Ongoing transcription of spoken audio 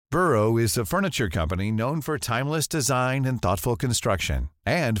Burrow is a furniture company known for timeless design and thoughtful construction,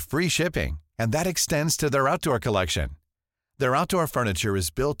 and free shipping, and that extends to their outdoor collection. Their outdoor furniture is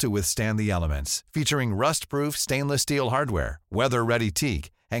built to withstand the elements, featuring rust-proof stainless steel hardware, weather-ready teak,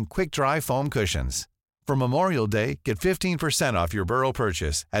 and quick-dry foam cushions. For Memorial Day, get 15% off your Burrow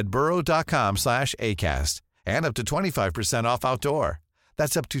purchase at burrow.com/acast, and up to 25% off outdoor.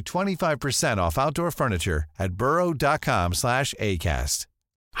 That's up to 25% off outdoor furniture at burrow.com/acast.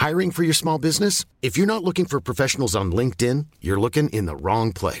 Hiring for your small business? If you're not looking for professionals on LinkedIn, you're looking in the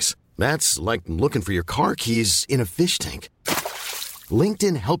wrong place. That's like looking for your car keys in a fish tank.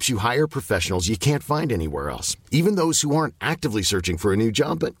 LinkedIn helps you hire professionals you can't find anywhere else, even those who aren't actively searching for a new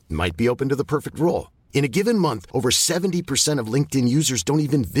job but might be open to the perfect role. In a given month, over 70% of LinkedIn users don't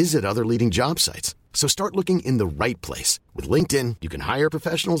even visit other leading job sites. So start looking in the right place. With LinkedIn, you can hire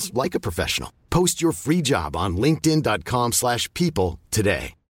professionals like a professional. Post your free job on linkedin.com/people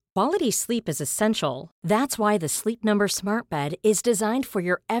today. Quality sleep is essential. That's why the Sleep Number Smart Bed is designed for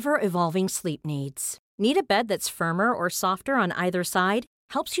your ever-evolving sleep needs. Need a bed that's firmer or softer on either side?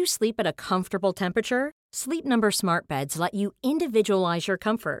 Helps you sleep at a comfortable temperature? Sleep Number Smart Beds let you individualize your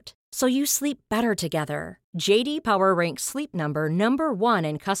comfort, so you sleep better together. JD Power ranks Sleep Number #1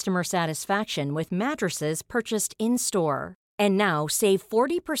 in customer satisfaction with mattresses purchased in-store. And now, save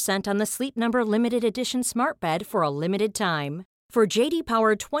 40% on the Sleep Number Limited Edition Smart Bed for a limited time. For JD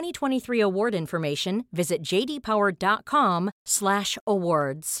Power 2023 award information, visit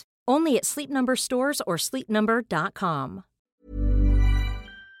jdpower.com/awards. Only at Sleep Number stores or sleepnumber.com.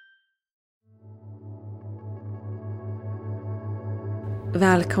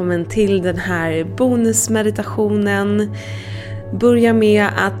 Välkommen till den här bonusmeditationen. Börja med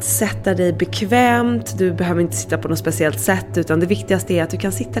att sätta dig bekvämt. Du behöver inte sitta på något speciellt sätt, utan det viktigaste är att du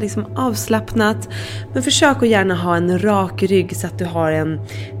kan sitta liksom avslappnat. Men försök att gärna ha en rak rygg så att du har en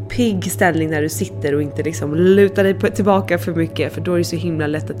pigg ställning när du sitter och inte liksom lutar dig tillbaka för mycket, för då är det så himla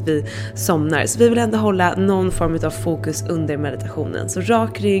lätt att vi somnar. Så vi vill ändå hålla någon form av fokus under meditationen. Så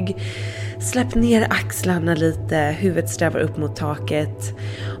rak rygg, släpp ner axlarna lite, huvudet strävar upp mot taket.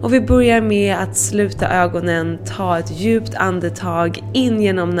 Och vi börjar med att sluta ögonen, ta ett djupt andetag in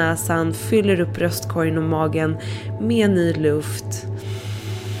genom näsan, fyller upp bröstkorgen och magen med ny luft.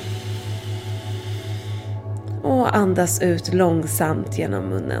 Och andas ut långsamt genom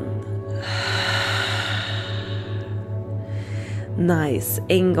munnen. Nice.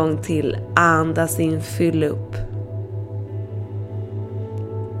 En gång till. Andas in, fyll upp.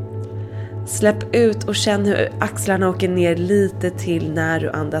 Släpp ut och känn hur axlarna åker ner lite till när du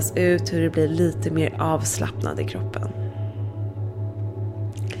andas ut. Hur det blir lite mer avslappnad i kroppen.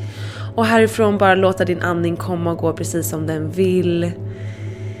 Och härifrån bara låta din andning komma och gå precis som den vill.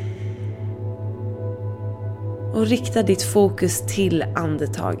 Och rikta ditt fokus till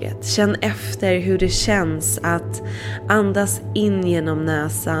andetaget. Känn efter hur det känns att andas in genom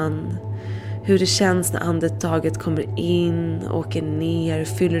näsan. Hur det känns när andetaget kommer in, åker ner,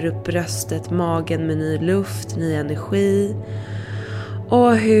 fyller upp bröstet, magen med ny luft, ny energi.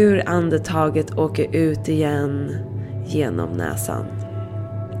 Och hur andetaget åker ut igen genom näsan.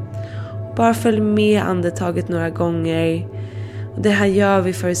 Bara följ med andetaget några gånger. Och det här gör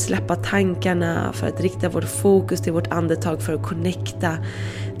vi för att släppa tankarna, för att rikta vårt fokus till vårt andetag, för att connecta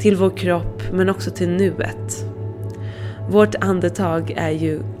till vår kropp men också till nuet. Vårt andetag är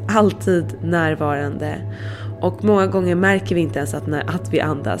ju alltid närvarande och många gånger märker vi inte ens att vi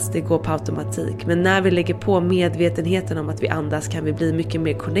andas, det går på automatik. Men när vi lägger på medvetenheten om att vi andas kan vi bli mycket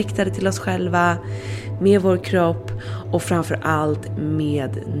mer connectade till oss själva, med vår kropp och framför allt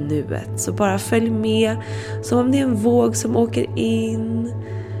med nuet. Så bara följ med som om det är en våg som åker in,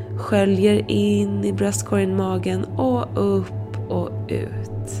 sköljer in i bröstkorgen, magen och upp och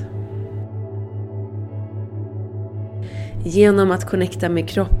ut. Genom att connecta med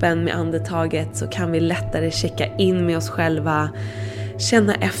kroppen, med andetaget, så kan vi lättare checka in med oss själva.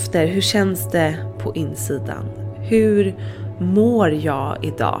 Känna efter, hur känns det på insidan? Hur mår jag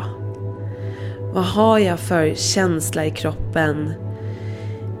idag? Vad har jag för känsla i kroppen?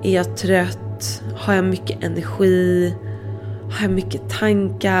 Är jag trött? Har jag mycket energi? Har jag mycket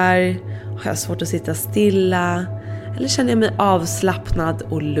tankar? Har jag svårt att sitta stilla? Eller känner jag mig avslappnad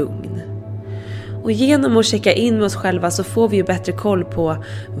och lugn? Och genom att checka in med oss själva så får vi ju bättre koll på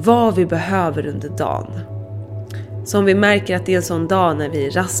vad vi behöver under dagen. Så om vi märker att det är en sån dag när vi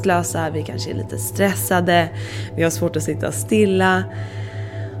är rastlösa, vi kanske är lite stressade, vi har svårt att sitta stilla,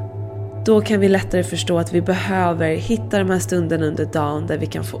 då kan vi lättare förstå att vi behöver hitta de här stunderna under dagen där vi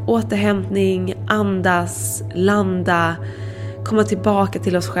kan få återhämtning, andas, landa, komma tillbaka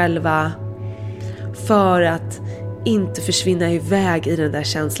till oss själva för att inte försvinna iväg i den där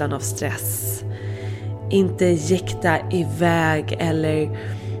känslan av stress. Inte jäkta iväg eller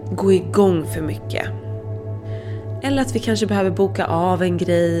gå igång för mycket. Eller att vi kanske behöver boka av en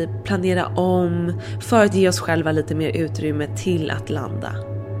grej, planera om för att ge oss själva lite mer utrymme till att landa.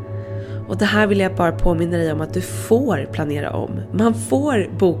 Och det här vill jag bara påminna dig om att du får planera om. Man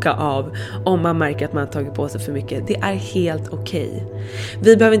får boka av om man märker att man har tagit på sig för mycket. Det är helt okej.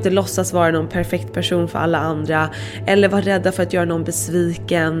 Vi behöver inte låtsas vara någon perfekt person för alla andra eller vara rädda för att göra någon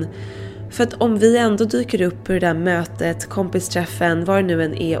besviken. För att om vi ändå dyker upp på det där mötet, kompisträffen, vad det nu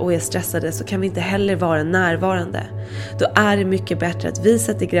än är och är stressade, så kan vi inte heller vara närvarande. Då är det mycket bättre att vi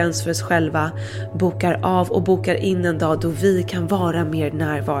sätter gräns för oss själva, bokar av och bokar in en dag då vi kan vara mer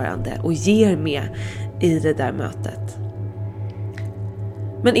närvarande och ger med i det där mötet.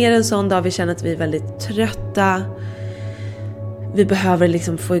 Men är det en sån dag vi känner att vi är väldigt trötta, vi behöver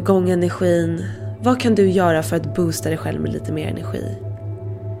liksom få igång energin, vad kan du göra för att boosta dig själv med lite mer energi?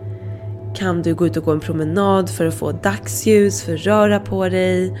 Kan du gå ut och gå en promenad för att få dagsljus, för att röra på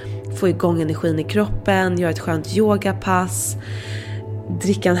dig, få igång energin i kroppen, göra ett skönt yogapass,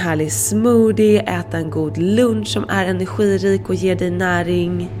 dricka en härlig smoothie, äta en god lunch som är energirik och ger dig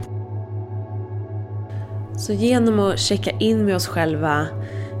näring. Så genom att checka in med oss själva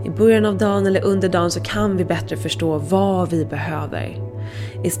i början av dagen eller under dagen så kan vi bättre förstå vad vi behöver.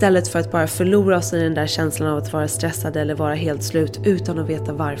 Istället för att bara förlora oss i den där känslan av att vara stressad eller vara helt slut utan att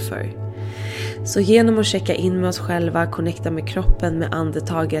veta varför. Så genom att checka in med oss själva, connecta med kroppen, med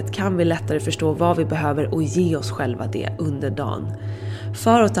andetaget, kan vi lättare förstå vad vi behöver och ge oss själva det under dagen.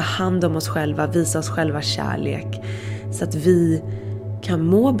 För att ta hand om oss själva, visa oss själva kärlek. Så att vi kan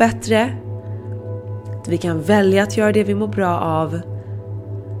må bättre, att vi kan välja att göra det vi mår bra av.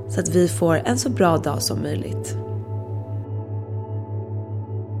 Så att vi får en så bra dag som möjligt.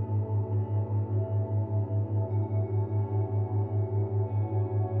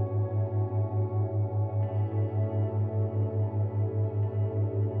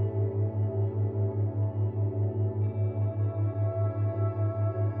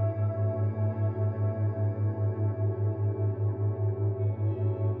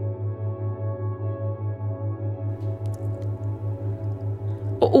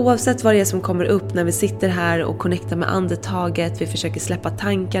 Och oavsett vad det är som kommer upp när vi sitter här och connectar med andetaget, vi försöker släppa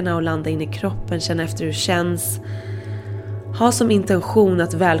tankarna och landa in i kroppen, känna efter hur det känns. Ha som intention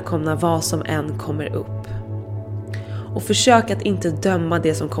att välkomna vad som än kommer upp. Och försök att inte döma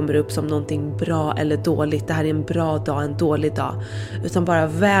det som kommer upp som någonting bra eller dåligt. Det här är en bra dag, en dålig dag. Utan bara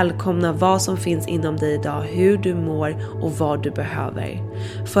välkomna vad som finns inom dig idag, hur du mår och vad du behöver.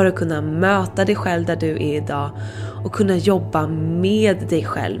 För att kunna möta dig själv där du är idag och kunna jobba med dig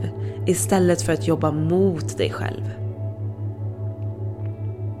själv istället för att jobba mot dig själv.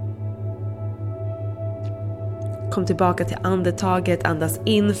 Kom tillbaka till andetaget, andas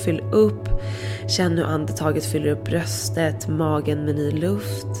in, fyll upp. Känn hur andetaget fyller upp bröstet, magen med ny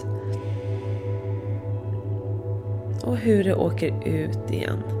luft. Och hur det åker ut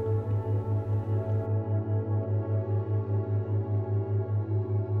igen.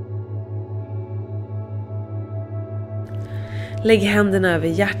 Lägg händerna över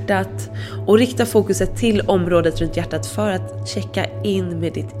hjärtat och rikta fokuset till området runt hjärtat för att checka in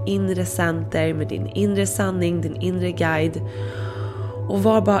med ditt inre center, med din inre sanning, din inre guide. Och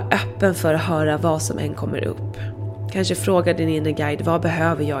var bara öppen för att höra vad som än kommer upp. Kanske fråga din inre guide, vad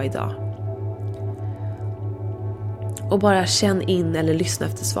behöver jag idag? Och bara känn in eller lyssna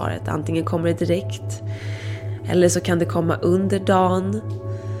efter svaret. Antingen kommer det direkt, eller så kan det komma under dagen,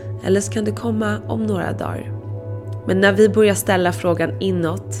 eller så kan det komma om några dagar. Men när vi börjar ställa frågan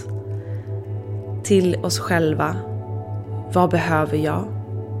inåt till oss själva, vad behöver jag?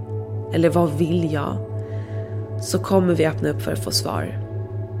 Eller vad vill jag? Så kommer vi öppna upp för att få svar.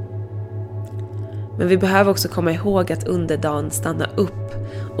 Men vi behöver också komma ihåg att under dagen stanna upp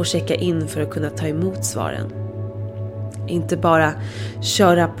och checka in för att kunna ta emot svaren. Inte bara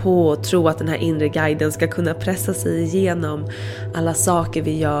köra på och tro att den här inre guiden ska kunna pressa sig igenom alla saker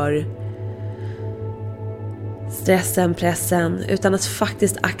vi gör. Stressen, pressen, utan att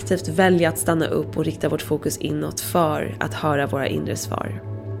faktiskt aktivt välja att stanna upp och rikta vårt fokus inåt för att höra våra inre svar.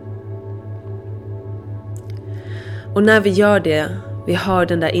 Och när vi gör det, vi hör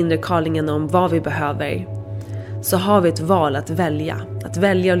den där inre kallingen om vad vi behöver, så har vi ett val att välja. Att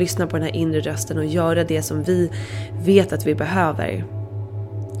välja att lyssna på den här inre rösten och göra det som vi vet att vi behöver.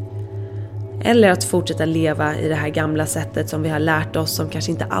 Eller att fortsätta leva i det här gamla sättet som vi har lärt oss som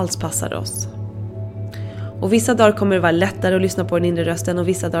kanske inte alls passar oss. Och vissa dagar kommer det vara lättare att lyssna på den inre rösten och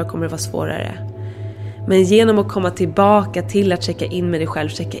vissa dagar kommer det vara svårare. Men genom att komma tillbaka till att checka in med dig själv,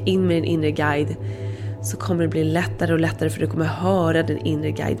 checka in med din inre guide, så kommer det bli lättare och lättare, för du kommer höra din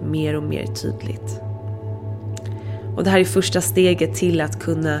inre guide mer och mer tydligt. Och det här är första steget till att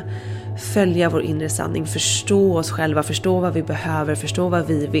kunna följa vår inre sanning, förstå oss själva, förstå vad vi behöver, förstå vad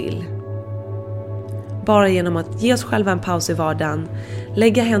vi vill. Bara genom att ge oss själva en paus i vardagen,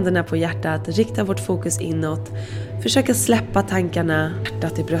 lägga händerna på hjärtat, rikta vårt fokus inåt, försöka släppa tankarna,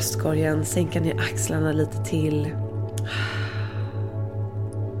 hjärtat i bröstkorgen, sänka ner axlarna lite till.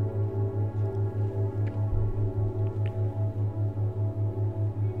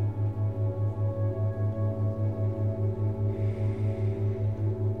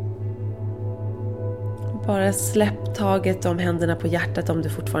 Bara släpp taget om händerna på hjärtat om du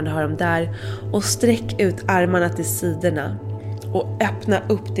fortfarande har dem där. Och sträck ut armarna till sidorna. Och öppna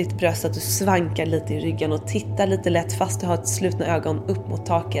upp ditt bröst så att du svankar lite i ryggen. Och titta lite lätt fast du har ett slutna ögon upp mot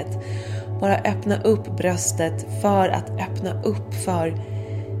taket. Bara öppna upp bröstet för att öppna upp för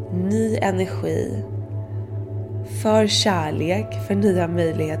ny energi. För kärlek, för nya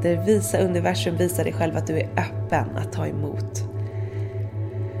möjligheter. Visa universum, visa dig själv att du är öppen att ta emot.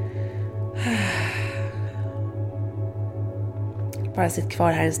 Bara sitt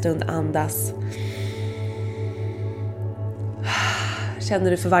kvar här en stund, andas.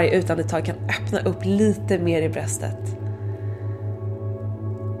 Känner du för varje utandetag kan öppna upp lite mer i bröstet.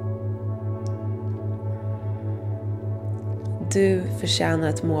 Du förtjänar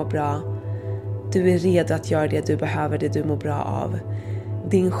att må bra. Du är redo att göra det du behöver, det du mår bra av.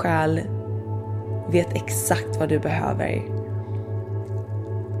 Din själ vet exakt vad du behöver.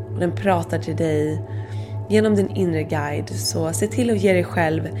 Och den pratar till dig genom din inre guide, så se till att ge dig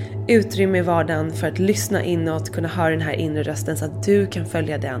själv utrymme i vardagen för att lyssna inåt, kunna höra den här inre rösten så att du kan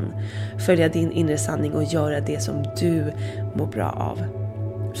följa den. Följa din inre sanning och göra det som du mår bra av.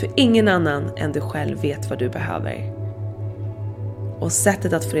 För ingen annan än du själv vet vad du behöver. Och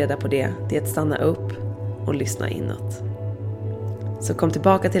sättet att få reda på det är att stanna upp och lyssna inåt. Så kom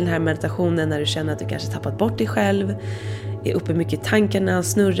tillbaka till den här meditationen när du känner att du kanske tappat bort dig själv, är uppe mycket i tankarna,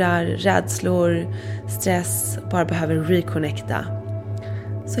 snurrar, rädslor, stress, bara behöver reconnecta.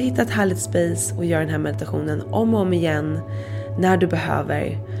 Så hitta ett härligt space och gör den här meditationen om och om igen när du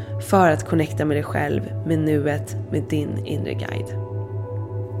behöver, för att connecta med dig själv, med nuet, med din inre guide.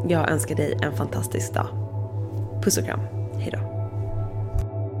 Jag önskar dig en fantastisk dag. Puss och kram. Hej då.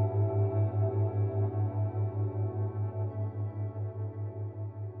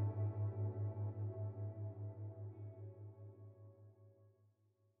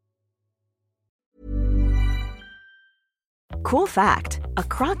 Cool fact, a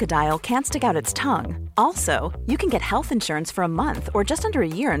crocodile can't stick out its tongue. Also, you can get health insurance for a month or just under a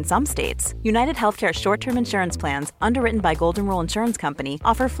year in some states. United Healthcare short-term insurance plans, underwritten by Golden Rule Insurance Company,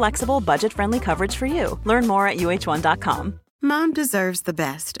 offer flexible, budget-friendly coverage for you. Learn more at uh1.com. Mom deserves the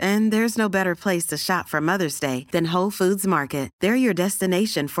best, and there's no better place to shop for Mother's Day than Whole Foods Market. They're your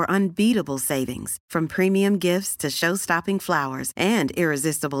destination for unbeatable savings, from premium gifts to show-stopping flowers and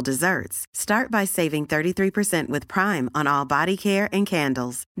irresistible desserts. Start by saving 33% with Prime on all body care and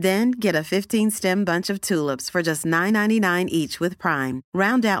candles. Then get a 15-stem bunch of tulips for just $9.99 each with Prime.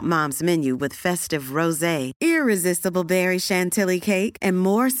 Round out Mom's menu with festive rosé, irresistible berry chantilly cake, and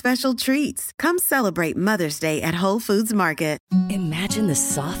more special treats. Come celebrate Mother's Day at Whole Foods Market. Imagine the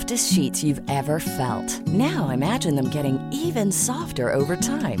softest sheets you've ever felt. Now imagine them getting even softer over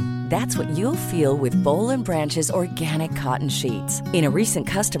time. That's what you'll feel with Boll & Branch's organic cotton sheets. In a recent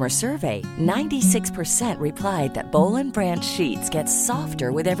customer survey, 96% replied that Boll & Branch sheets get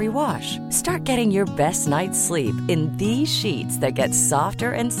softer with every wash. Start getting your best night's sleep in these sheets that get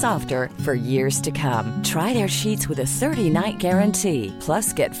softer and softer for years to come. Try their sheets with a 30-night guarantee.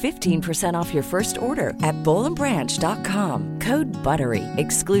 Plus, get 15% off your first order at bollandbranch.com. Code BUTTERY.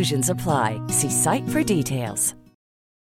 Exclusions apply. See site for details.